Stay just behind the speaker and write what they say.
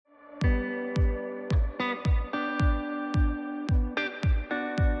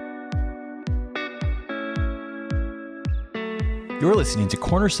You're listening to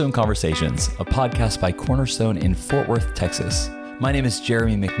Cornerstone Conversations, a podcast by Cornerstone in Fort Worth, Texas. My name is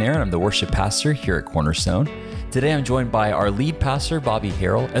Jeremy McNair, and I'm the worship pastor here at Cornerstone. Today, I'm joined by our lead pastor, Bobby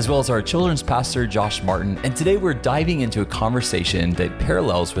Herrell, as well as our children's pastor, Josh Martin. And today, we're diving into a conversation that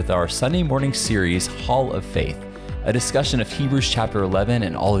parallels with our Sunday morning series, Hall of Faith, a discussion of Hebrews chapter 11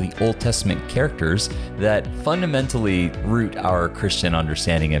 and all of the Old Testament characters that fundamentally root our Christian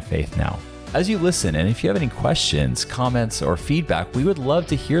understanding of faith now. As you listen, and if you have any questions, comments, or feedback, we would love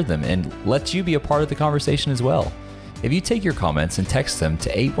to hear them and let you be a part of the conversation as well. If you take your comments and text them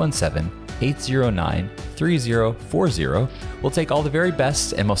to 817-809-3040, we'll take all the very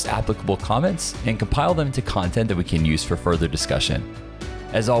best and most applicable comments and compile them into content that we can use for further discussion.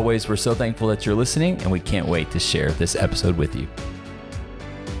 As always, we're so thankful that you're listening, and we can't wait to share this episode with you.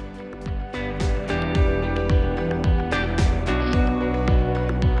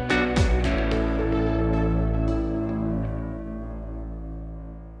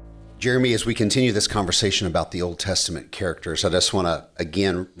 Jeremy, as we continue this conversation about the Old Testament characters, I just want to,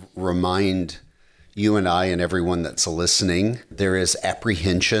 again, remind you and I and everyone that's listening, there is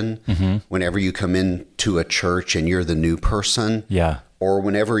apprehension whenever you come into a church and you're the new person. Yeah. Or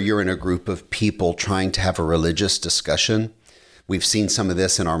whenever you're in a group of people trying to have a religious discussion. We've seen some of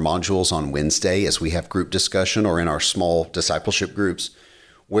this in our modules on Wednesday as we have group discussion, or in our small discipleship groups,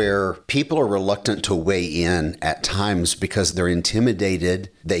 where people are reluctant to weigh in at times because they're intimidated.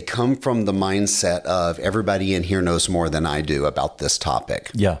 They come from the mindset of everybody in here knows more than I do about this topic.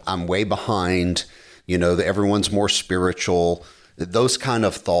 Yeah. I'm way behind, everyone's more spiritual. Those kind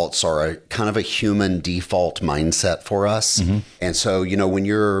of thoughts are a kind of a human default mindset for us. And so, when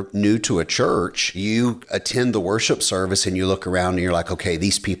you're new to a church, you attend the worship service and you look around and you're like, okay,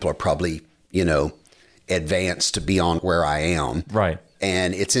 these people are probably, advanced beyond where I am. Right.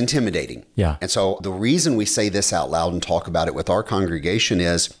 And it's intimidating. Yeah. And so the reason we say this out loud and talk about it with our congregation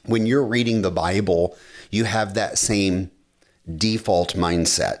is when you're reading the Bible, you have that same default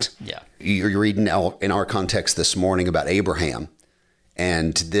mindset. Yeah. You're reading in our context this morning about Abraham.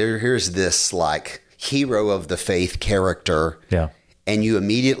 And here's this like hero of the faith character. Yeah. And you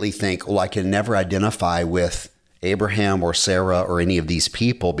immediately think, well, I can never identify with Abraham or Sarah or any of these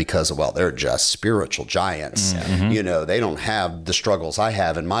people because, well, they're just spiritual giants. They don't have the struggles I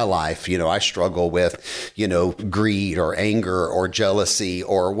have in my life. I struggle with, greed or anger or jealousy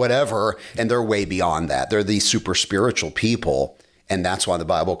or whatever. And they're way beyond that. They're these super spiritual people. And that's why the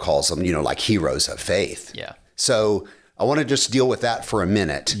Bible calls them, like heroes of faith. Yeah. So I want to just deal with that for a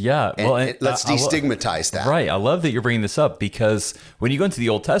minute. Yeah. Well, let's destigmatize that. Right. I love that you're bringing this up, because when you go into the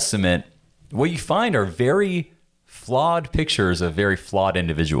Old Testament, what you find are very flawed pictures of very flawed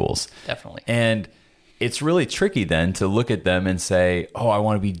individuals. Definitely. And it's really tricky then to look at them and say, oh, I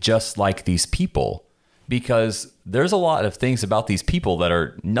want to be just like these people, because there's a lot of things about these people that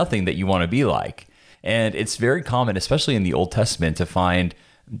are nothing that you want to be like. And it's very common, especially in the Old Testament, to find,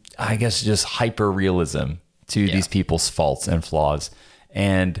 I guess, just hyper realism to these people's faults and flaws.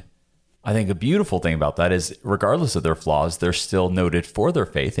 And I think a beautiful thing about that is, regardless of their flaws, they're still noted for their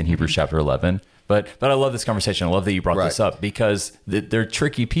faith in Hebrews chapter 11. But I love this conversation. I love that you brought this up, because they're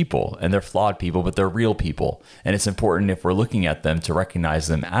tricky people and they're flawed people, but they're real people. And it's important, if we're looking at them, to recognize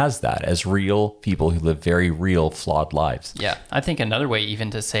them as that, as real people who live very real, flawed lives. Yeah. I think another way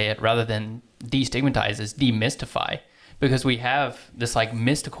even to say it, rather than destigmatize, is demystify, because we have this like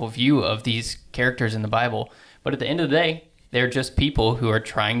mystical view of these characters in the Bible. But at the end of the day, they're just people who are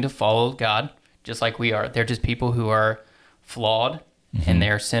trying to follow God just like we are. They're just people who are flawed. And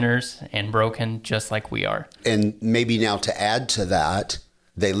they're sinners and broken just like we are. And maybe now to add to that,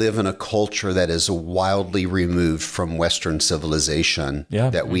 they live in a culture that is wildly removed from Western civilization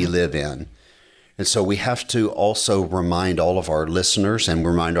that we live in. And so we have to also remind all of our listeners and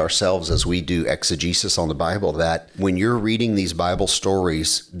remind ourselves as we do exegesis on the Bible that when you're reading these Bible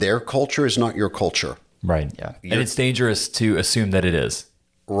stories, their culture is not your culture. Right. Yeah. And it's dangerous to assume that it is.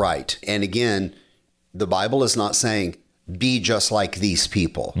 Right. And again, the Bible is not saying, be just like these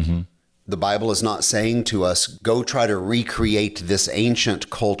people. The Bible is not saying to us, go try to recreate this ancient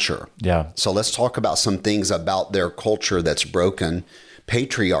culture. Yeah. So let's talk about some things about their culture that's broken.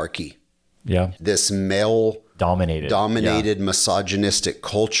 Patriarchy. Yeah. This male dominated misogynistic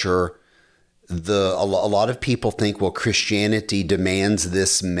culture. A lot of people think, well, Christianity demands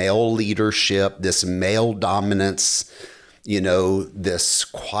this male leadership, this male dominance, this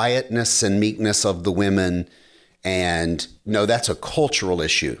quietness and meekness of the women. And no, that's a cultural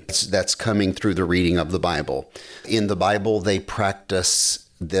issue. That's coming through the reading of the Bible. In the Bible, they practice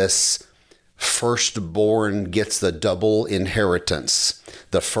this firstborn gets the double inheritance.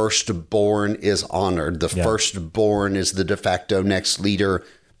 The firstborn is honored. The firstborn is the de facto next leader,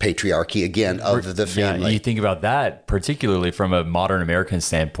 patriarchy again, of the family. Yeah, you think about that, particularly from a modern American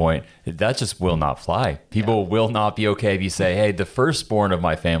standpoint, that just will not fly. People will not be okay if you say, hey, the firstborn of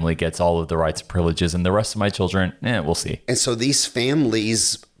my family gets all of the rights and privileges and the rest of my children, we'll see. And so these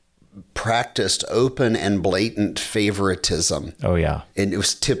families practiced open and blatant favoritism. Oh, yeah. And it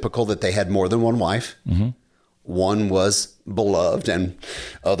was typical that they had more than one wife. Mm-hmm. One was beloved and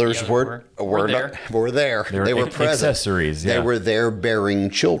others were there. They were present. Accessories. Yeah. They were there bearing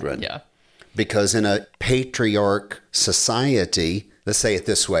children. Yeah. Because in a patriarch society, let's say it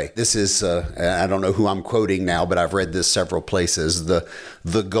this way. This is, I don't know who I'm quoting now, but I've read this several places.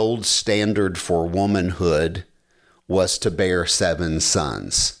 The gold standard for womanhood was to bear 7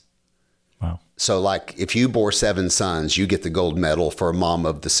 sons. Wow. So like if you bore 7 sons, you get the gold medal for mom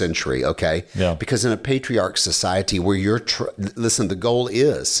of the century, okay? Yeah. Because in a patriarch society where listen, the goal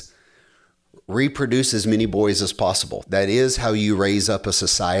is reproduce as many boys as possible. That is how you raise up a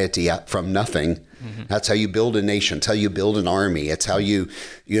society from nothing. Mm-hmm. That's how you build a nation. It's how you build an army. It's how you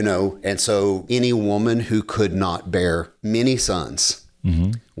and so any woman who could not bear many sons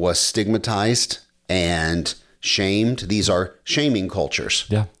was stigmatized and shamed. These are shaming cultures.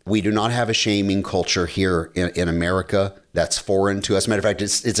 Yeah. We do not have a shaming culture here in America. That's foreign to us. Matter of fact,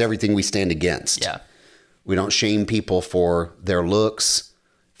 it's everything we stand against. Yeah. We don't shame people for their looks,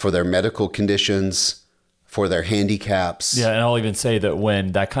 for their medical conditions, for their handicaps. Yeah, and I'll even say that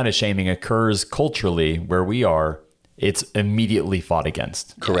when that kind of shaming occurs culturally where we are, it's immediately fought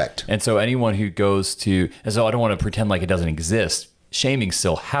against. Correct. And so anyone who goes to, and so I don't want to pretend like it doesn't exist. Shaming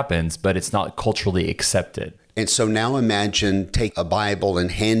still happens, but it's not culturally accepted. And so now imagine take a Bible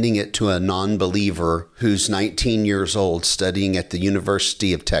and handing it to a non-believer who's 19 years old studying at the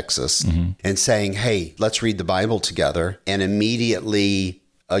University of Texas and saying, hey, let's read the Bible together. And immediately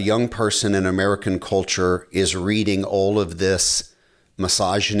a young person in American culture is reading all of this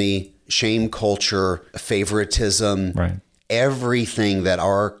misogyny, shame culture, favoritism, right. Everything that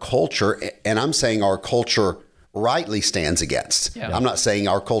our culture, and I'm saying our culture rightly stands against. Yeah. I'm not saying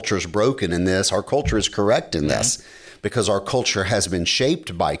our culture is broken in this. Our culture is correct in this because our culture has been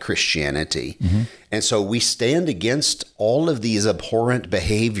shaped by Christianity. Mm-hmm. And so we stand against all of these abhorrent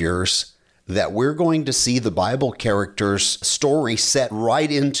behaviors that we're going to see the Bible characters' story set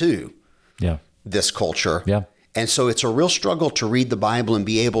right into this culture. Yeah. And so it's a real struggle to read the Bible and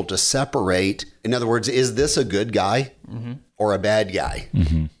be able to separate. In other words, is this a good guy or a bad guy?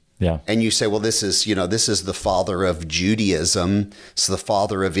 Mm-hmm. Yeah. And you say, well, this is the father of Judaism. It's the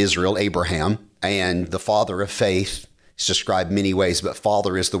father of Israel, Abraham, and the father of faith. It's described many ways, but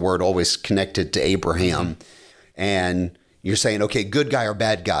father is the word always connected to Abraham. And you're saying, okay, good guy or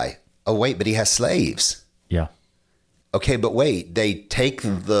bad guy? Oh, wait, but he has slaves. Yeah. Okay, but wait, they take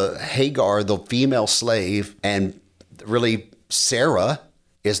the Hagar, the female slave, and really Sarah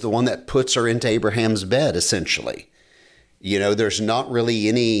is the one that puts her into Abraham's bed, essentially. There's not really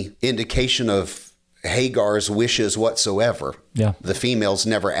any indication of Hagar's wishes whatsoever. Yeah. The female's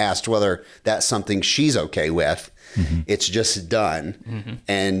never asked whether that's something she's okay with. Mm-hmm. It's just done. Mm-hmm.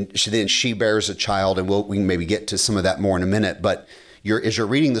 And then she bears a child, and we can maybe get to some of that more in a minute. But as you're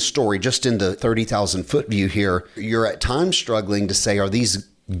reading the story, just in the 30,000 foot view here, you're at times struggling to say, are these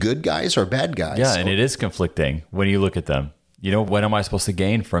good guys or bad guys? Yeah, and it is conflicting when you look at them. What am I supposed to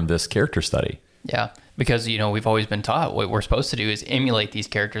gain from this character study? Yeah, because, we've always been taught what we're supposed to do is emulate these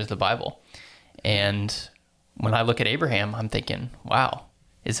characters of the Bible. And when I look at Abraham, I'm thinking, wow,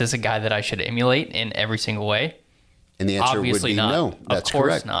 is this a guy that I should emulate in every single way? And the answer Obviously would be not. no. That's of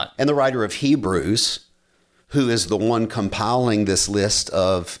course correct. Not. And the writer of Hebrews, who is the one compiling this list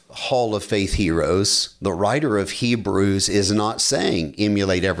of Hall of Faith heroes, the writer of Hebrews is not saying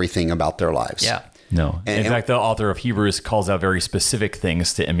emulate everything about their lives. Yeah. No. In fact, the author of Hebrews calls out very specific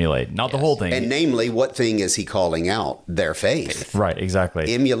things to emulate, not the whole thing. And namely, what thing is he calling out? Their faith. Right,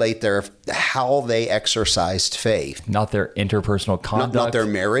 exactly. Emulate how they exercised faith. Not their interpersonal conduct. Not their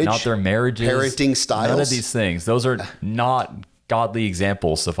marriage. Not their marriages. Parenting styles. None of these things. Those are not godly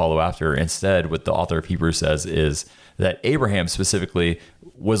examples to follow after. Instead, what the author of Hebrews says is that Abraham specifically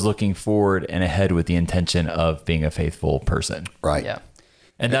was looking forward and ahead with the intention of being a faithful person. Right. Yeah.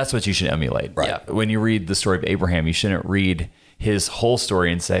 And that's what you should emulate. Right. Yeah. When you read the story of Abraham, you shouldn't read his whole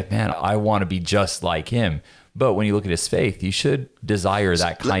story and say, man, I want to be just like him. But when you look at his faith, you should desire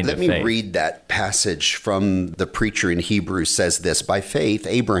that kind of faith. Let me read that passage from the preacher in Hebrews. Says this: by faith,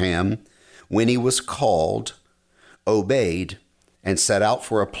 Abraham, when he was called, obeyed and set out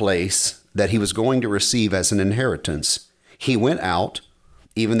for a place that he was going to receive as an inheritance. He went out,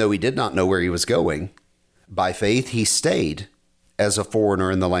 even though he did not know where he was going. By faith, he stayed as a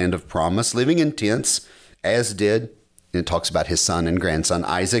foreigner in the land of promise, living in tents, as did, and it talks about his son and grandson,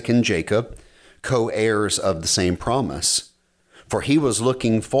 Isaac and Jacob, co-heirs of the same promise. For he was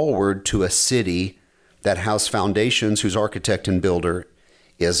looking forward to a city that has foundations, whose architect and builder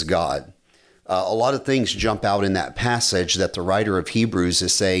is God. A lot of things jump out in that passage that the writer of Hebrews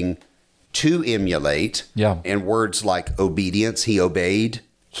is saying to emulate. Yeah. In words like obedience, he obeyed,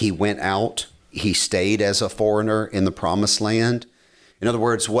 he went out, he stayed as a foreigner in the promised land. In other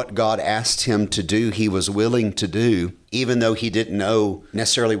words, what God asked him to do, he was willing to do, even though he didn't know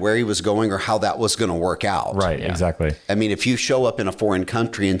necessarily where he was going or how that was going to work out. Right, exactly. I mean, if you show up in a foreign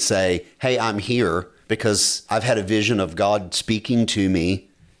country and say, hey, I'm here because I've had a vision of God speaking to me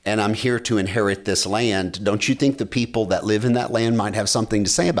and I'm here to inherit this land, don't you think the people that live in that land might have something to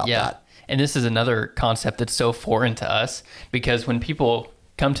say about that? And this is another concept that's so foreign to us, because when people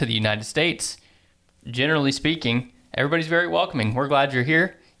come to the United States, generally speaking, everybody's very welcoming. We're glad you're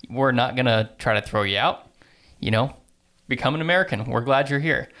here. We're not going to try to throw you out. Become an American. We're glad you're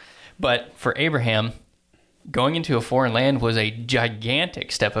here. But for Abraham, going into a foreign land was a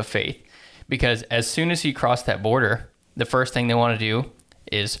gigantic step of faith, because as soon as he crossed that border, the first thing they want to do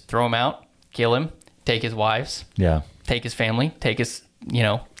is throw him out, kill him, take his wives, take his family, take his,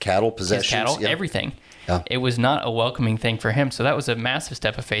 cattle, possessions, everything. Yeah. It was not a welcoming thing for him. So that was a massive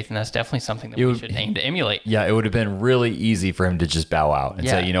step of faith, and that's definitely something that we should aim to emulate. Yeah, it would have been really easy for him to just bow out and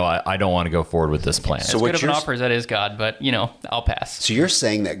say, I don't want to go forward with this plan. So as good of an offer as that is, God, but, I'll pass. So you're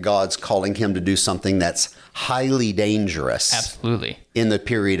saying that God's calling him to do something that's highly dangerous. Absolutely. In the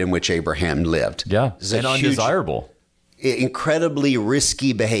period in which Abraham lived. Yeah, and undesirable. Incredibly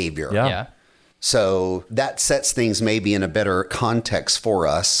risky behavior. Yeah. So that sets things maybe in a better context for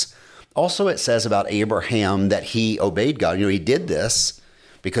us. Also, it says about Abraham that he obeyed God. He did this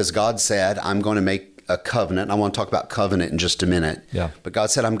because God said, I'm going to make a covenant. I want to talk about covenant in just a minute. Yeah. But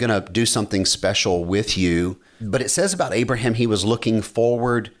God said, I'm going to do something special with you. But it says about Abraham, he was looking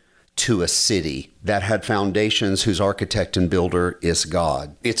forward to a city that had foundations, whose architect and builder is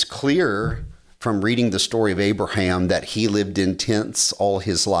God. It's clear from reading the story of Abraham that he lived in tents all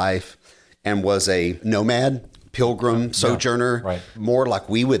his life and was a nomad, pilgrim, sojourner, right. More like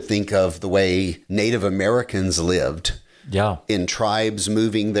we would think of the way Native Americans lived. Yeah. In tribes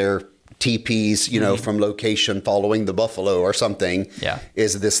moving their teepees, from location, following the buffalo or something. Yeah.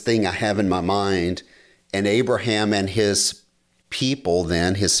 Is this thing I have in my mind. And Abraham and his people,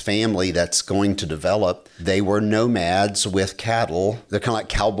 then his family that's going to develop, they were nomads with cattle. They're kind of like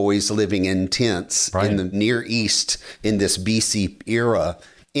cowboys living in tents in the Near East in this BC era.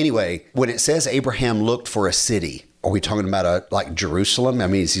 Anyway, when it says Abraham looked for a city, are we talking about like Jerusalem? I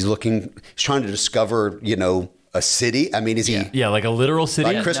mean, he's trying to discover, a city? I mean, is he? Yeah, like a literal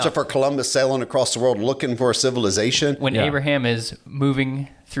city? Like Christopher Columbus sailing across the world looking for a civilization? When Abraham is moving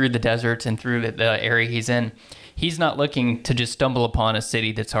through the deserts and through the area he's in, he's not looking to just stumble upon a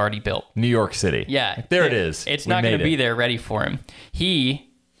city that's already built. New York City. Yeah. There it is. It's not going to be there ready for him.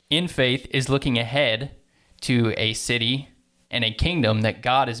 He, in faith, is looking ahead to a city and a kingdom that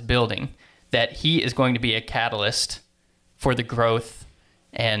God is building, that he is going to be a catalyst for the growth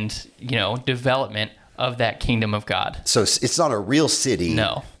and, development of that kingdom of God. So it's not a real city.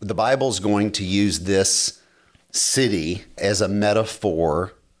 No. The Bible's going to use this city as a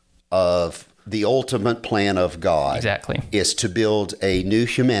metaphor of the ultimate plan of God. Exactly. Is to build a new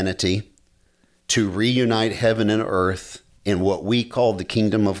humanity, to reunite heaven and earth in what we call the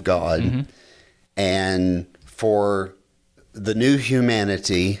kingdom of God, and for the new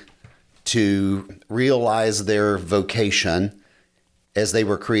humanity to realize their vocation as they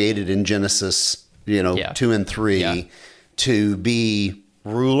were created in Genesis, 2 and 3, to be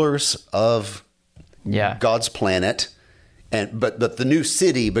rulers of God's planet. But the new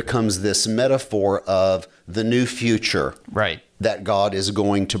city becomes this metaphor of the new future that God is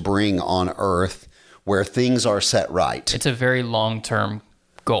going to bring on earth, where things are set right. It's a very long-term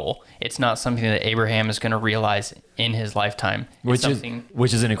goal. It's not something that Abraham is going to realize in his lifetime. Which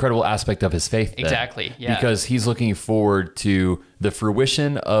is an incredible aspect of his faith. Exactly. Yeah. Because he's looking forward to the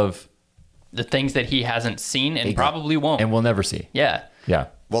fruition of the things that he hasn't seen and probably won't. And will never see. Yeah. Yeah.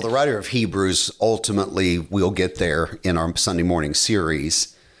 Well, the writer of Hebrews, ultimately, we'll get there in our Sunday morning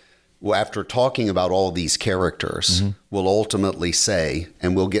series. Well, after talking about all these characters, will ultimately say,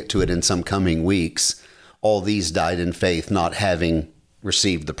 and we'll get to it in some coming weeks, all these died in faith, not having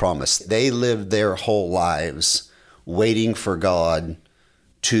received the promise. They lived their whole lives waiting for God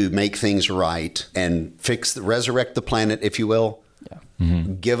to make things right and resurrect the planet, if you will. Yeah.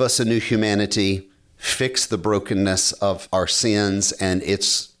 Give us a new humanity, fix the brokenness of our sins and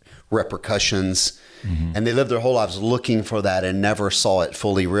its repercussions. And they lived their whole lives looking for that and never saw it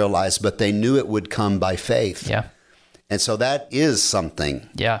fully realized, but they knew it would come by faith. Yeah. And so that is something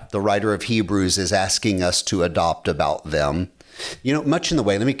Yeah. the writer of Hebrews is asking us to adopt about them. You know, much in the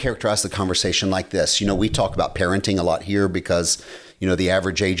way, let me characterize the conversation like this. You know, we talk about parenting a lot here because, you know, the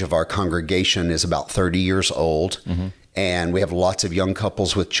average age of our congregation is about 30 years old. And we have lots of young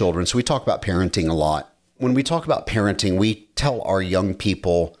couples with children. So we talk about parenting a lot. When we talk about parenting, we tell our young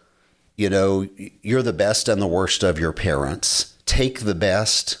people, you know, you're the best and the worst of your parents. Take the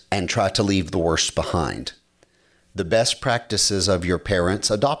best and try to leave the worst behind. The best practices of your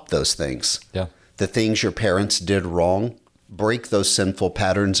parents, adopt those things. Yeah. The things your parents did wrong, break those sinful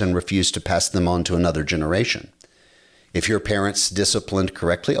patterns and refuse to pass them on to another generation. If your parents disciplined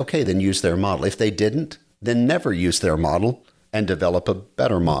correctly, okay, then use their model. If they didn't, then never use their model and develop a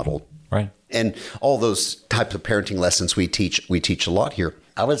better model. Right. And all those types of parenting lessons we teach a lot here.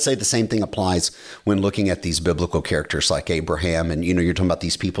 I would say the same thing applies when looking at these biblical characters like Abraham. And, you know, you're talking about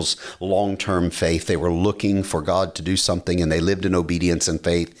these people's long-term faith. They were looking for God to do something and they lived in obedience and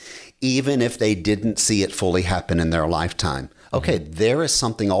faith, even if they didn't see it fully happen in their lifetime. Okay, there is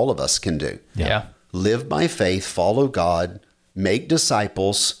something all of us can do. Yeah. Live by faith, follow God, make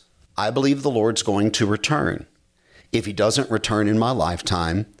disciples. I believe the Lord's going to return. If he doesn't return in my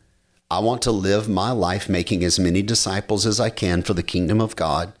lifetime, I want to live my life making as many disciples as I can for the kingdom of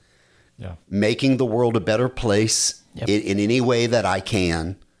God, making the world a better place in any way that I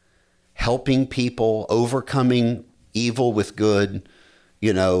can, helping people, overcoming evil with good.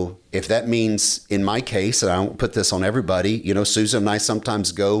 You know, if that means, in my case, and I don't put this on everybody, you know, Susan and I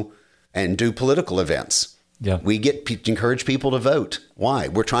sometimes go and do political events. Yeah. We encourage people to vote. Why?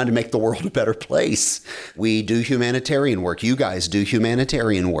 We're trying to make the world a better place. We do humanitarian work. You guys do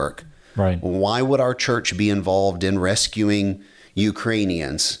humanitarian work. Right. Why would our church be involved in rescuing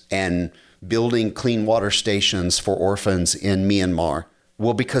Ukrainians and building clean water stations for orphans in Myanmar?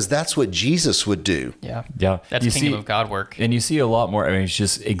 Well, because that's what Jesus would do. Yeah. Yeah. That's kingdom of God work. And you see a lot more. I mean,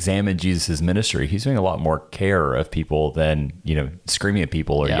 just examine Jesus' ministry. He's doing a lot more care of people than, you know, screaming at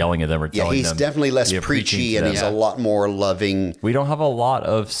people or yelling at them or telling them. Yeah, he's definitely less you know, preachy and he's a lot more loving. We don't have a lot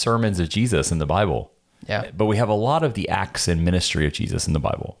of sermons of Jesus in the Bible. Yeah. But we have a lot of the acts and ministry of Jesus in the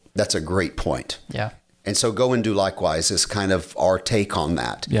Bible. That's a great point. Yeah. And so go and do likewise is kind of our take on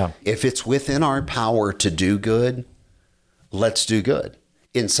that. Yeah. If it's within our power to do good, let's do good.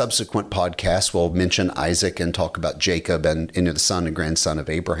 In subsequent podcasts, we'll mention Isaac and talk about Jacob and the son and grandson of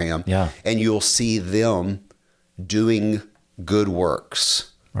Abraham. Yeah. And you'll see them doing good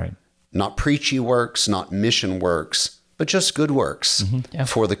works. Right. Not preachy works, not mission works, but just good works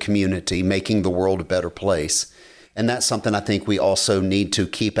for the community, making the world a better place. And that's something I think we also need to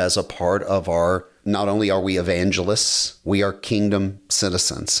keep as a part of our, not only are we evangelists, we are kingdom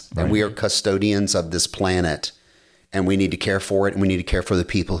citizens, and we are custodians of this planet. And we need to care for it, and we need to care for the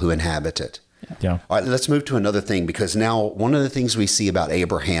people who inhabit it. Yeah. All right, let's move to another thing, because now one of the things we see about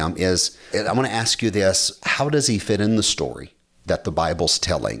Abraham is, I want to ask you this, how does he fit in the story that the Bible's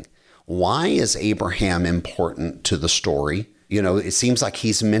telling? Why is Abraham important to the story? You know, it seems like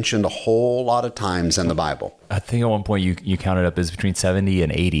he's mentioned a whole lot of times in the Bible. I think at one point you counted up as between 70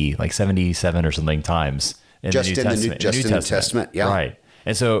 and 80, like 77 or something times in Just the New Testament. Yeah. Right.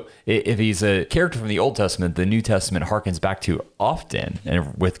 And so if he's a character from the Old Testament, the New Testament harkens back to often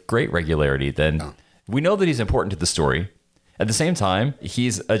and with great regularity, then we know that he's important to the story. At the same time,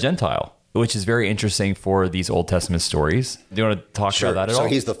 he's a Gentile, which is very interesting for these Old Testament stories. Do you want to talk about that at all? So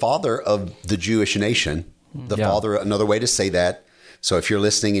he's the father of the Jewish nation, the father, another way to say that. So if you're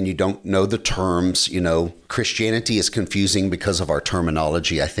listening and you don't know the terms, you know, Christianity is confusing because of our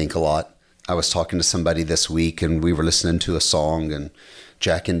terminology, I think, a lot. I was talking to somebody this week and we were listening to a song and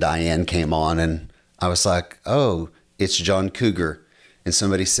Jack and Diane came on and I was like, oh, it's John Cougar. And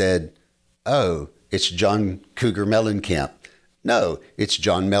somebody said, oh, it's John Cougar Mellencamp. No, it's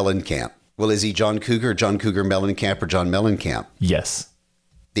John Mellencamp. Well, is he John Cougar Mellencamp, or John Mellencamp? Yes.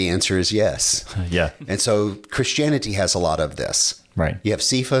 The answer is yes. Yeah. And so Christianity has a lot of this. Right. You have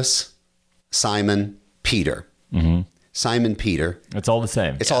Cephas, Simon, Peter. Mm-hmm. Simon Peter. It's all the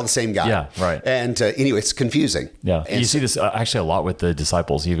same. It's all the same guy. Yeah, right. And anyway, it's confusing. Yeah. And you see this actually a lot with the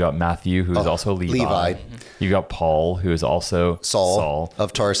disciples. You've got Matthew, who is also Levi. Mm-hmm. You've got Paul, who is also Saul.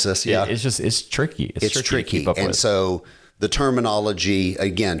 of Tarsus. Yeah. It's tricky. It's tricky to keep up and with. So the terminology,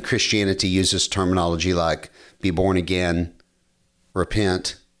 again, Christianity uses terminology like be born again,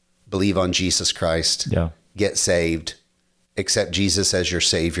 repent, believe on Jesus Christ, get saved, accept Jesus as your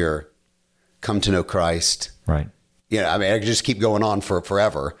Savior, come to know Christ. Right. I mean, I could just keep going on for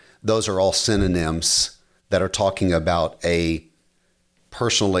forever. Those are all synonyms that are talking about a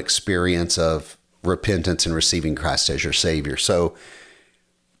personal experience of repentance and receiving Christ as your Savior. So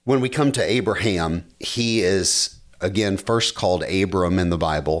when we come to Abraham, he is, again, first called Abram in the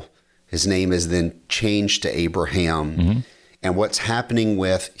Bible. His name is then changed to Abraham. Mm-hmm. And what's happening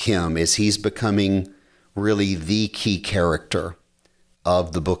with him is he's becoming really the key character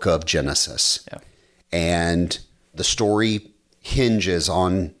of the book of Genesis. Yeah. And the story hinges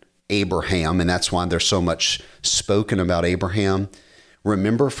on Abraham, and that's why there's so much spoken about Abraham.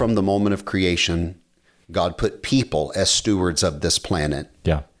 Remember, from the moment of creation, God put people as stewards of this planet.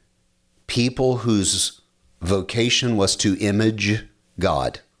 Yeah. People whose vocation was to image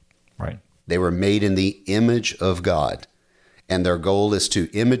God. Right. They were made in the image of God, and their goal is to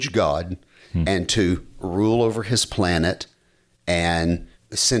image God and to rule over his planet. And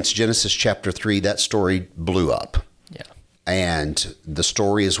since Genesis chapter 3, that story blew up. Yeah. And the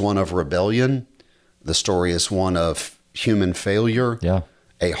story is one of rebellion. The story is one of human failure. Yeah.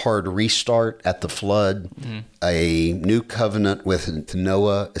 A hard restart at the flood, a new covenant with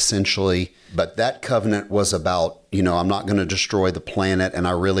Noah, essentially. But that covenant was about, I'm not going to destroy the planet, and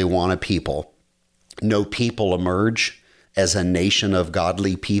I really want a people. No people emerge as a nation of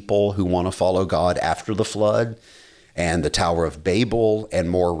godly people who want to follow God after the flood, and the Tower of Babel, and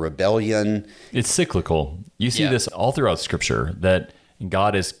more rebellion. It's cyclical. You see this all throughout Scripture, that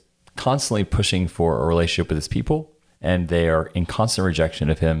God is constantly pushing for a relationship with his people, and they are in constant rejection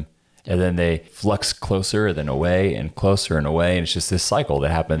of him. And then they flux closer, then away, and closer and away. And it's just this cycle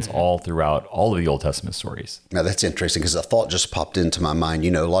that happens all throughout all of the Old Testament stories. Now, that's interesting, because a thought just popped into my mind.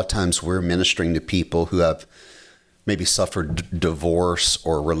 A lot of times we're ministering to people who have maybe suffered divorce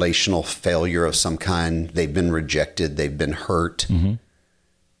or relational failure of some kind. They've been rejected. They've been hurt. Mm-hmm.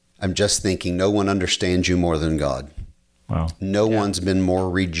 I'm just thinking, no one understands you more than God. Wow. No one's been more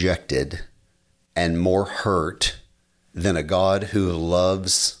rejected and more hurt than a God who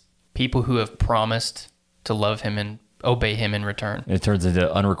loves people who have promised to love him and obey him in return. It turns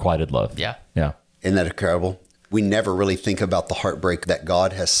into unrequited love. Yeah. Yeah. Isn't that incredible? We never really think about the heartbreak that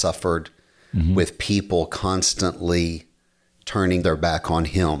God has suffered with people constantly turning their back on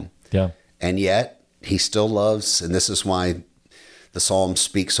him. Yeah. And yet he still loves, and this is why the Psalm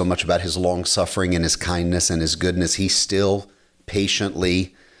speaks so much about his long suffering and his kindness and his goodness. He's still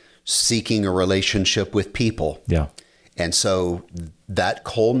patiently seeking a relationship with people. Yeah. And so that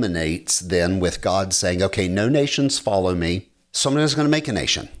culminates then with God saying, okay, no nations follow me. Someone is going to make a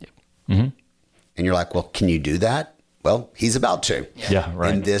nation. Yep. Mm-hmm. And you're like, well, can you do that? Well, he's about to. Yeah,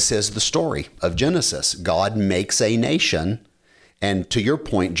 right. And this is the story of Genesis. God makes a nation. And to your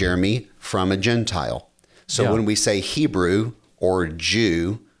point, Jeremy, from a Gentile. So when we say Hebrew or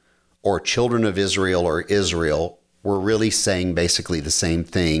Jew or children of Israel or Israel, we're really saying basically the same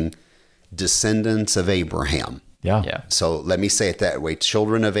thing. Descendants of Abraham. Yeah. So let me say it that way.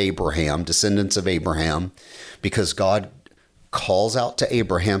 Children of Abraham, descendants of Abraham, because God calls out to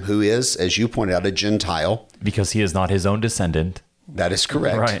Abraham, who is, as you pointed out, a Gentile. Because he is not his own descendant. That is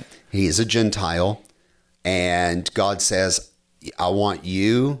correct. Right. He is a Gentile. And God says, I want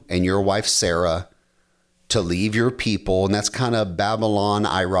you and your wife, Sarah, to leave your people. And that's kind of Babylon,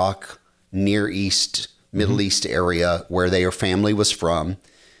 Iraq, Near East, Middle East area where their family was from.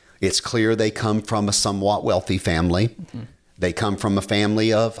 It's clear they come from a somewhat wealthy family. Mm-hmm. They come from a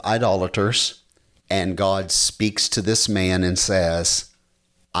family of idolaters. And God speaks to this man and says,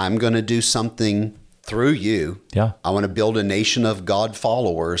 I'm going to do something through you. Yeah. I want to build a nation of God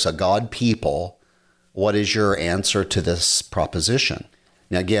followers, a God people. What is your answer to this proposition?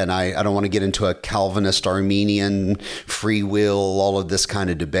 Now, again, I don't want to get into a Calvinist, Arminian, free will, all of this kind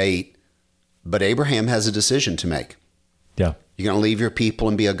of debate. But Abraham has a decision to make. Yeah. You're going to leave your people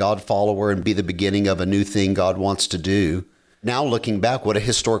and be a God follower and be the beginning of a new thing God wants to do. Now, looking back, what a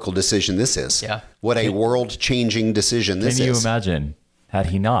historical decision this is. Yeah. What a world-changing decision this is. Can you imagine had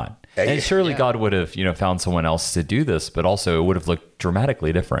he not? And surely God would have, found someone else to do this, but also it would have looked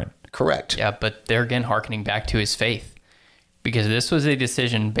dramatically different. Correct. Yeah, but they're again hearkening back to his faith, because this was a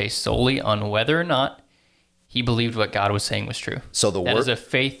decision based solely on whether or not he believed what God was saying was true. So that is a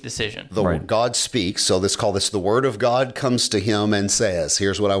faith decision. God speaks. So let's call this the word of God comes to him and says,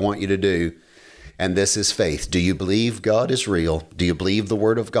 here's what I want you to do. And this is faith. Do you believe God is real? Do you believe the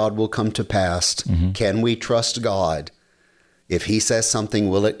word of God will come to pass? Mm-hmm. Can we trust God? If he says something,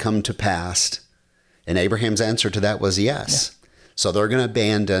 will it come to pass? And Abraham's answer to that was yes. Yeah. So they're going to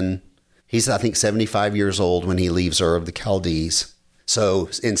abandon. He's, I think, 75 years old when he leaves Ur of the Chaldees. So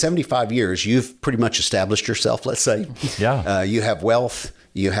in 75 years, you've pretty much established yourself, let's say. Yeah. You have wealth,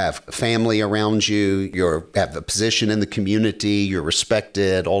 you have family around you, you have a position in the community, you're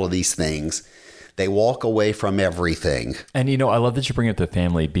respected, all of these things. They walk away from everything. And, I love that you bring up the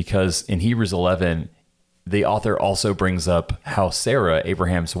family, because in Hebrews 11, the author also brings up how Sarah,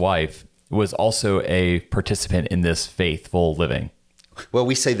 Abraham's wife, was also a participant in this faithful living. Well,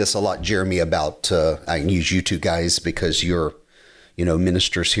 we say this a lot, Jeremy, about, I can use you two guys because you're,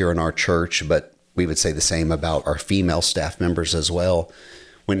 ministers here in our church, but we would say the same about our female staff members as well.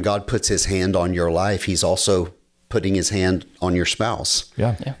 When God puts his hand on your life, he's also putting his hand on your spouse.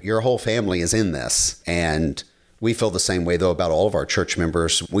 Yeah. Your whole family is in this. And we feel the same way, though, about all of our church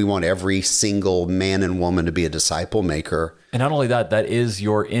members. We want every single man and woman to be a disciple maker. And not only that, that is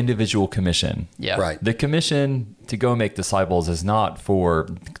your individual commission. Yeah. Right. The commission to go make disciples is not for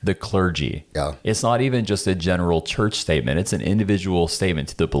the clergy. Yeah. It's not even just a general church statement. It's an individual statement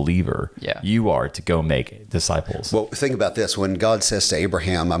to the believer. Yeah. You are to go make disciples. Well, think about this. When God says to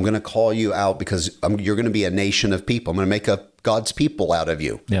Abraham, I'm going to call you out because you're going to be a nation of people. I'm going to make up God's people out of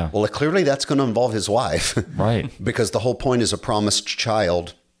you. Yeah. Well, clearly that's going to involve his wife. Right. Because the whole point is a promised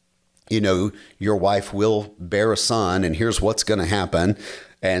child. Your wife will bear a son, and here's what's going to happen.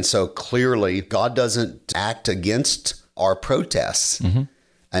 And so clearly, God doesn't act against our protests. Mm-hmm.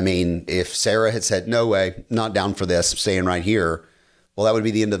 I mean, if Sarah had said, no way, not down for this, staying right here, well, that would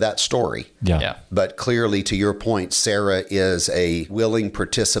be the end of that story. Yeah. But clearly, to your point, Sarah is a willing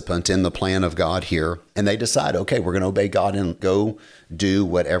participant in the plan of God here. And they decide, okay, we're going to obey God and go do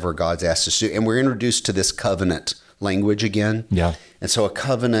whatever God's asked us to do. And we're introduced to this covenant language again. Yeah. And so a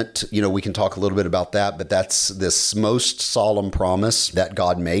covenant, we can talk a little bit about that, but that's this most solemn promise that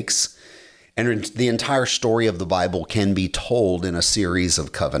God makes. And the entire story of the Bible can be told in a series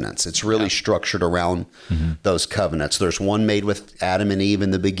of covenants. It's really structured around those covenants. There's one made with Adam and Eve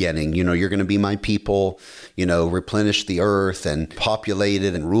in the beginning. You're going to be my people, replenish the earth and populate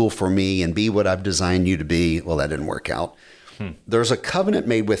it and rule for me and be what I've designed you to be. Well, that didn't work out. There's a covenant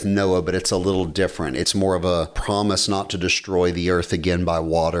made with Noah, but it's a little different. It's more of a promise not to destroy the earth again by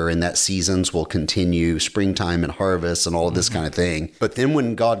water, and that seasons will continue, springtime and harvest and all of this kind of thing. But then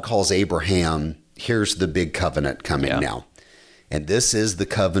when God calls Abraham, here's the big covenant coming now. And this is the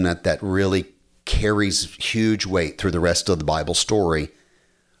covenant that really carries huge weight through the rest of the Bible story.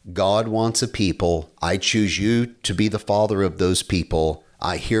 God wants a people. I choose you to be the father of those people.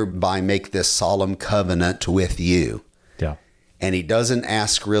 I hereby make this solemn covenant with you. Yeah. And he doesn't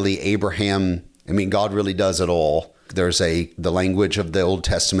ask really Abraham. I mean, God really does it all. The language of the Old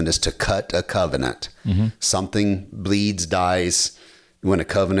Testament is to cut a covenant. Mm-hmm. Something bleeds, dies when a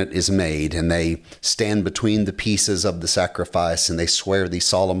covenant is made, and they stand between the pieces of the sacrifice and they swear these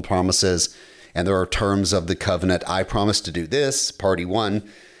solemn promises. And there are terms of the covenant. I promise to do this, party one.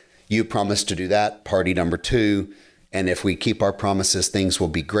 You promise to do that, party number two. And if we keep our promises, things will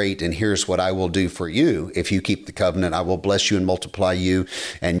be great. And here's what I will do for you. If you keep the covenant, I will bless you and multiply you,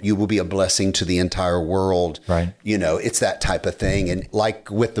 and you will be a blessing to the entire world. Right. It's that type of thing. And like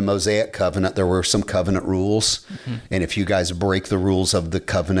with the Mosaic covenant, there were some covenant rules. Mm-hmm. And if you guys break the rules of the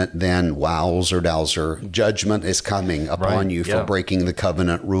covenant, then wowzer dowser, judgment is coming upon you for breaking the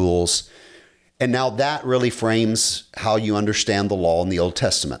covenant rules. And now that really frames how you understand the law in the Old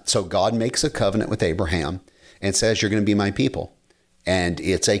Testament. So God makes a covenant with Abraham and says, you're going to be my people. And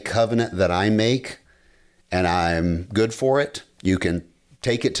it's a covenant that I make, and I'm good for it. You can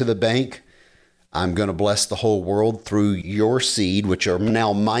take it to the bank. I'm going to bless the whole world through your seed, which are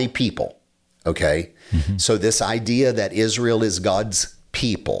now my people. Okay? Mm-hmm. So this idea that Israel is God's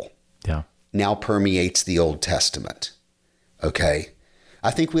people now permeates the Old Testament. Okay?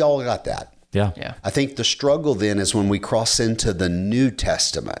 I think we all got that. Yeah. I think the struggle then is when we cross into the New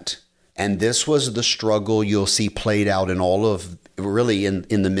Testament. And this was the struggle you'll see played out in all of, really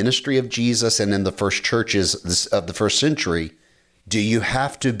in the ministry of Jesus and in the first churches of the first century. Do you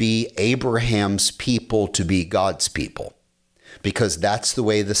have to be Abraham's people to be God's people? Because that's the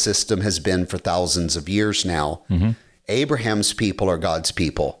way the system has been for thousands of years now. Mm-hmm. Abraham's people are God's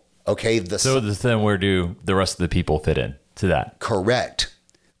people. Okay. So then where do the rest of the people fit in to that? Correct.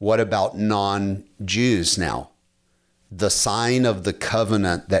 What about non-Jews now? The sign of the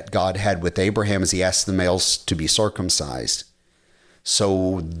covenant that God had with Abraham is he asked the males to be circumcised.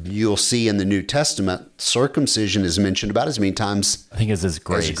 So you'll see in the New Testament, circumcision is mentioned about as many times I think as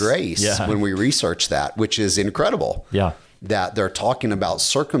grace. When we research that, which is incredible. Yeah. That they're talking about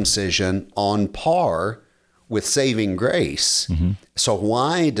circumcision on par with saving grace. Mm-hmm. So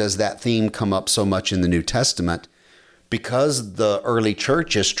why does that theme come up so much in the New Testament? Because the early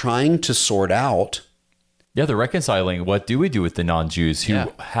church is trying to sort out Yeah, they're reconciling. What do we do with the non-Jews who Yeah.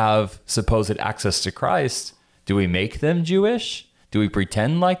 have supposed access to Christ? Do we make them Jewish? Do we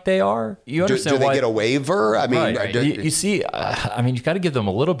pretend like they are? You Do understand they why? get a waiver? I mean, Right. You see, I mean, you got to give them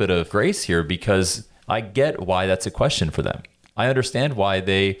a little bit of grace here, because I get why that's a question for them. I understand why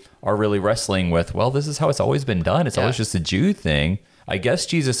they are really wrestling with, well, this is how it's always been done. It's always just a Jew thing. I guess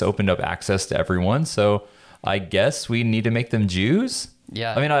Jesus opened up access to everyone, so I guess we need to make them Jews.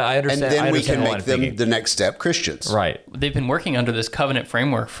 Yeah. I mean, I and understand. then I we can understand the line make of them thinking. the next step Christians. Right. They've been working under this covenant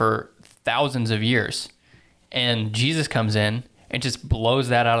framework for thousands of years, and Jesus comes in and just blows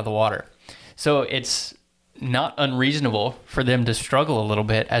that out of the water. So it's not unreasonable for them to struggle a little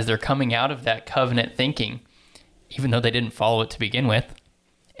bit as they're coming out of that covenant thinking, even though they didn't follow it to begin with,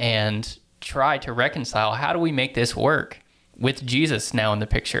 and try to reconcile, how do we make this work with Jesus now in the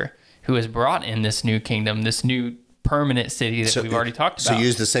picture, who has brought in this new kingdom, this new permanent city that we've already talked about. So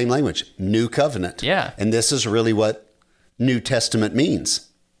use the same language, new covenant. Yeah. And this is really what New Testament means.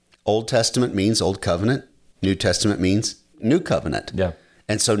 Old Testament means old covenant. New Testament means new covenant. Yeah.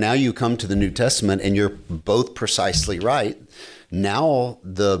 And so now you come to the New Testament and you're both precisely right. Now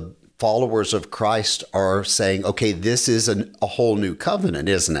the followers of Christ are saying, okay, this is a whole new covenant,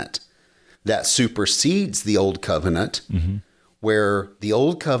 isn't it? That supersedes the old covenant, where the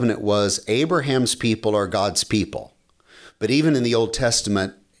old covenant was Abraham's people are God's people. But even in the Old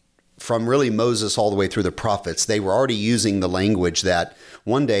Testament, from really Moses all the way through the prophets, they were already using the language that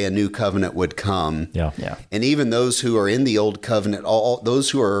one day a new covenant would come. Yeah. Yeah. And even those who are in the old covenant, all those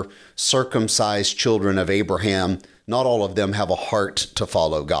who are circumcised children of Abraham, not all of them have a heart to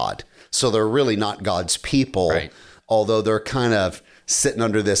follow God. So they're really not God's people, Right. although they're kind of sitting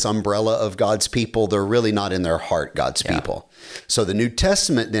under this umbrella of God's people. They're really not in their heart God's people. So the New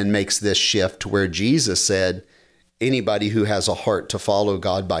Testament then makes this shift where Jesus said, anybody who has a heart to follow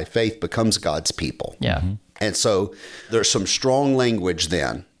God by faith becomes God's people. Yeah. And so there's some strong language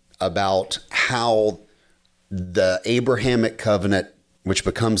then about how the Abrahamic covenant, which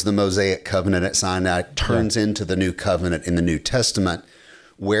becomes the Mosaic covenant at Sinai, turns into the new covenant in the New Testament,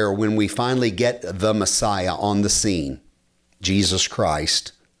 where when we finally get the Messiah on the scene, Jesus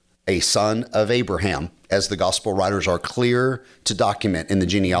Christ, a son of Abraham, as the gospel writers are clear to document in the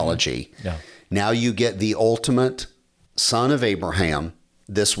genealogy. Yeah. Now you get the ultimate son of Abraham,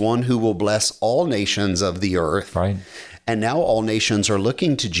 this one who will bless all nations of the earth. Right. And now all nations are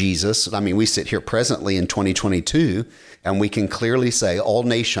looking to Jesus. I mean, we sit here presently in 2022, and we can clearly say all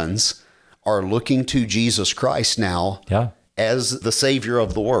nations are looking to Jesus Christ now Yeah. as the Savior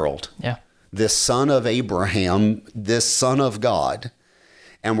of the world. Yeah. This son of Abraham, this son of God.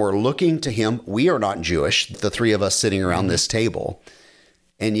 And we're looking to him. We are not Jewish, the three of us sitting around this table.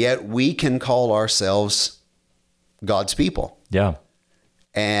 And yet we can call ourselves God's people. Yeah.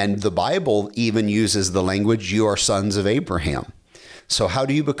 And the Bible even uses the language, you are sons of Abraham. So how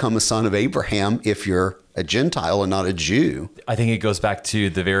do you become a son of Abraham if you're a Gentile and not a Jew? I think it goes back to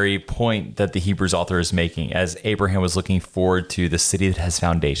the very point that the Hebrews author is making, as Abraham was looking forward to the city that has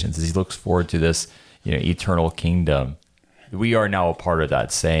foundations, as he looks forward to this, eternal kingdom. We are now a part of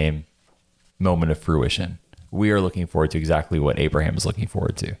that same moment of fruition. We are looking forward to exactly what Abraham is looking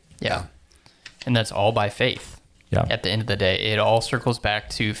forward to. Yeah. And that's all by faith. Yeah. At the end of the day, it all circles back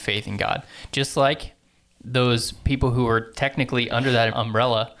to faith in God. Just like those people who are technically under that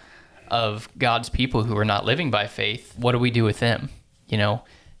umbrella of God's people who are not living by faith, what do we do with them?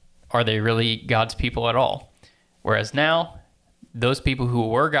 Are they really God's people at all? Whereas now, those people who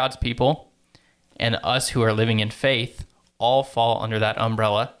were God's people and us who are living in faith all fall under that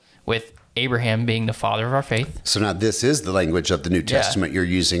umbrella, with Abraham being the father of our faith. So now this is the language of the New Testament you're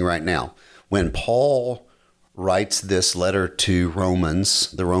using right now. When Paul writes this letter to Romans,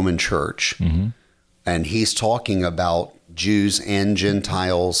 the Roman church, and he's talking about Jews and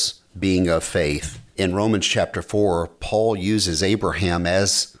Gentiles being of faith. In Romans chapter 4, Paul uses Abraham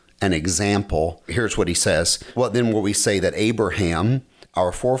as an example. Here's what he says. What then will we say that Abraham,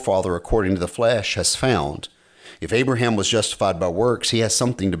 our forefather according to the flesh, has found? If Abraham was justified by works, he has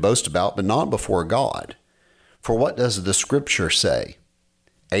something to boast about, but not before God. For what does the scripture say?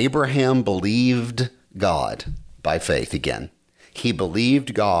 Abraham believed God by faith again. He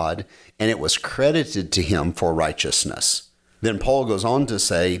believed God, and it was credited to him for righteousness. Then Paul goes on to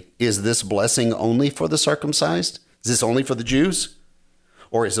say, is this blessing only for the circumcised? Is this only for the Jews?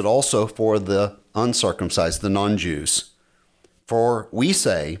 Or is it also for the uncircumcised, the non-Jews? For we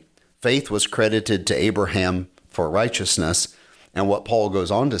say, faith was credited to Abraham for righteousness. And what Paul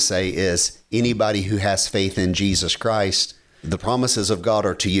goes on to say is, anybody who has faith in Jesus Christ, the promises of God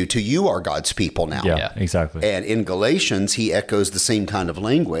are to you. To you are God's people now. Yeah, exactly. And in Galatians, he echoes the same kind of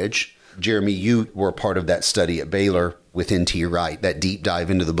language Jeremy, you were part of that study at Baylor with N.T. Wright, that deep dive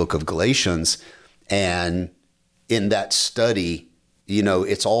into the book of Galatians. And in that study,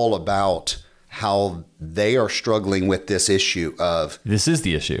 it's all about how they are struggling with this issue of... This is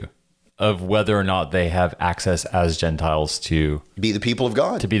the issue of whether or not they have access as Gentiles to be the people of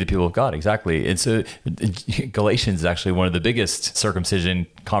God. To be the people of God, exactly. And so Galatians is actually one of the biggest circumcision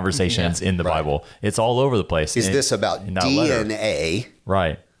conversations in the Bible. It's all over the place. Is this about DNA?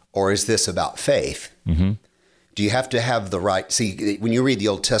 Right. Or is this about faith? Mm-hmm. Do you have to have the right... See, when you read the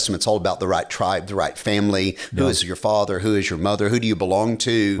Old Testament, it's all about the right tribe, the right family. Who is your father? Who is your mother? Who do you belong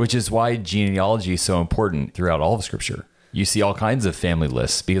to? Which is why genealogy is so important throughout all of Scripture. You see all kinds of family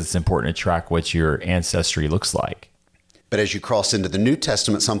lists because it's important to track what your ancestry looks like. But as you cross into the New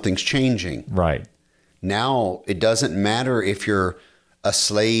Testament, something's changing. Right. Now, it doesn't matter if you're a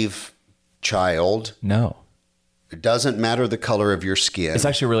slave child. No. It doesn't matter the color of your skin. It's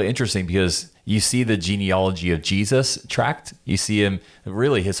actually really interesting because you see the genealogy of Jesus tracked. You see him,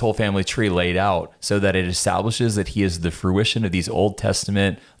 really his whole family tree laid out so that it establishes that he is the fruition of these Old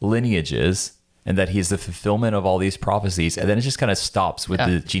Testament lineages and that he is the fulfillment of all these prophecies. And then it just kind of stops with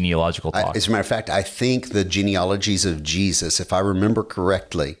the genealogical talk. As a matter of fact, I think the genealogies of Jesus, if I remember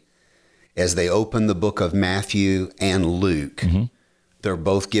correctly, as they open the book of Matthew and Luke, they're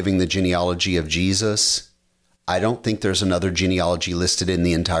both giving the genealogy of Jesus. I don't think there's another genealogy listed in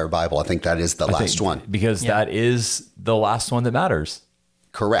the entire Bible. I think that is the last one. Because that is the last one that matters.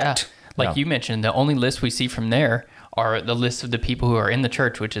 Correct. Yeah. Like you mentioned, the only list we see from there are the lists of the people who are in the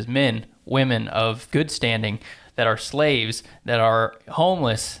church, which is men, women of good standing, that are slaves, that are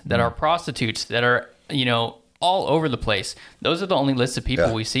homeless, that are prostitutes, that are, all over the place. Those are the only lists of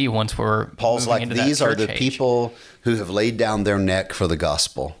people we see once we're Paul's moving into these that are the church age. People who have laid down their neck for the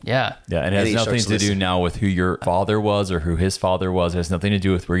gospel. Yeah. Yeah, and it has nothing to do now with who your father was or who his father was. It has nothing to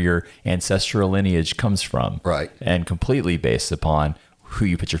do with where your ancestral lineage comes from. Right. And completely based upon who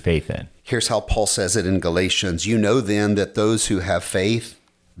you put your faith in. Here's how Paul says it in Galatians. You know then that those who have faith,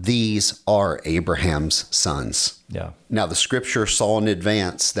 these are Abraham's sons. Yeah. Now, the scripture saw in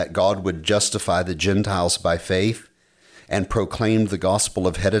advance that God would justify the Gentiles by faith and proclaimed the gospel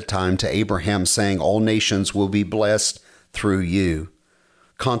ahead of time to Abraham, saying, all nations will be blessed through you.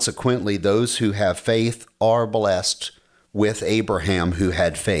 Consequently, those who have faith are blessed with Abraham who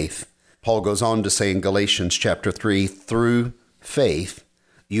had faith. Paul goes on to say in Galatians chapter 3, through faith,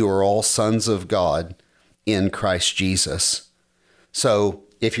 you are all sons of God in Christ Jesus. So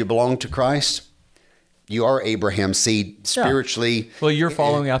if you belong to Christ, you are Abraham's seed spiritually. Yeah. Well, you're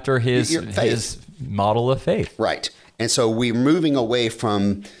following after his model of faith. Right. And so we're moving away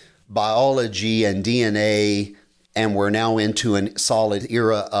from biology and DNA, and we're now into a solid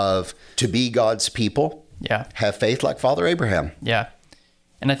era of to be God's people. Yeah. Have faith like Father Abraham. Yeah.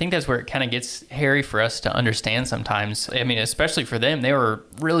 And I think that's where it kind of gets hairy for us to understand sometimes. I mean, especially for them, they were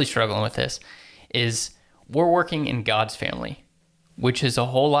really struggling with this, is we're working in God's family, which is a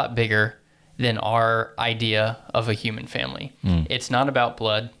whole lot bigger than our idea of a human family. It's not about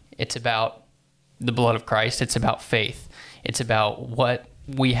blood. It's about the blood of Christ. It's about faith. It's about what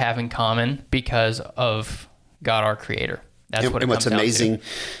we have in common because of God, our creator. That's what it comes down to. What's amazing,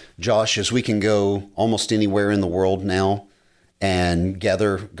 Josh, is we can go almost anywhere in the world now and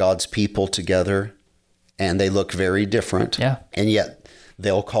gather God's people together, and they look very different. Yeah. And yet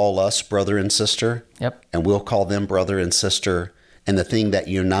they'll call us brother and sister. Yep. And we'll call them brother and sister. And the thing that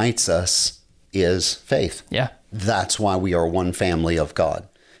unites us is faith. Yeah. That's why we are one family of God.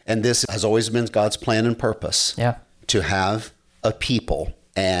 And this has always been God's plan and purpose. Yeah. To have a people.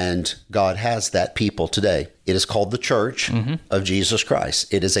 And God has that people today. It is called the Church of Jesus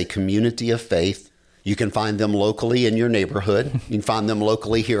Christ. It is a community of faith. You can find them locally in your neighborhood. You can find them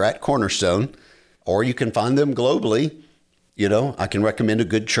locally here at Cornerstone, or you can find them globally. You know, I can recommend a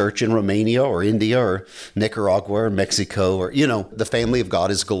good church in Romania or India or Nicaragua or Mexico, or, the family of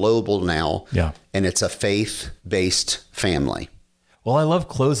God is global now. Yeah. And it's a faith-based family. Well, I love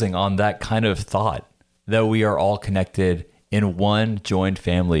closing on that kind of thought that we are all connected in one joined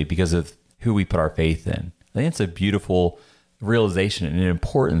family because of who we put our faith in. I think it's a beautiful realization and an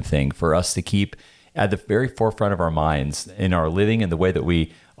important thing for us to keep at the very forefront of our minds in our living and the way that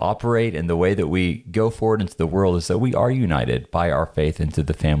we operate and the way that we go forward into the world, is that we are united by our faith into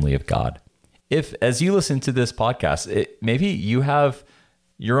the family of God. If, as you listen to this podcast, maybe you have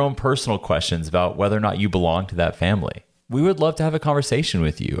your own personal questions about whether or not you belong to that family, we would love to have a conversation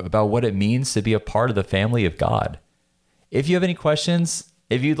with you about what it means to be a part of the family of God. If you have any questions,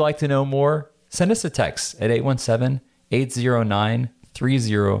 if you'd like to know more, send us a text at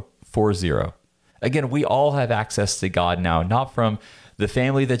 817-809-3040. Again, we all have access to God now, not from the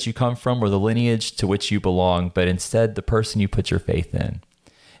family that you come from or the lineage to which you belong, but instead the person you put your faith in.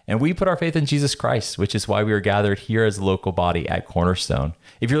 And we put our faith in Jesus Christ, which is why we are gathered here as a local body at Cornerstone.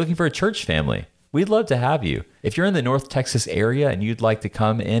 If you're looking for a church family, we'd love to have you. If you're in the North Texas area and you'd like to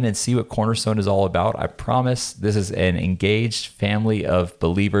come in and see what Cornerstone is all about, I promise this is an engaged family of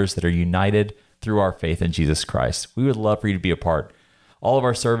believers that are united through our faith in Jesus Christ. We would love for you to be a part. All of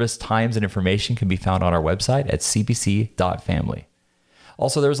our service times and information can be found on our website at cbc.family.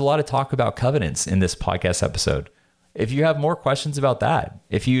 Also, there was a lot of talk about covenants in this podcast episode. If you have more questions about that,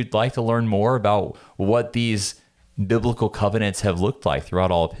 if you'd like to learn more about what these biblical covenants have looked like throughout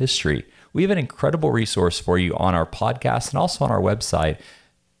all of history, we have an incredible resource for you on our podcast and also on our website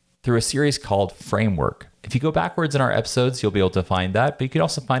through a series called Framework. If you go backwards in our episodes, you'll be able to find that, but you can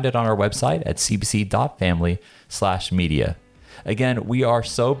also find it on our website at cbc.family/media. Again, we are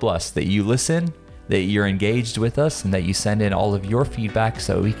so blessed that you listen, that you're engaged with us, and that you send in all of your feedback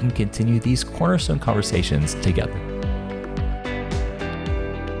so we can continue these Cornerstone conversations together.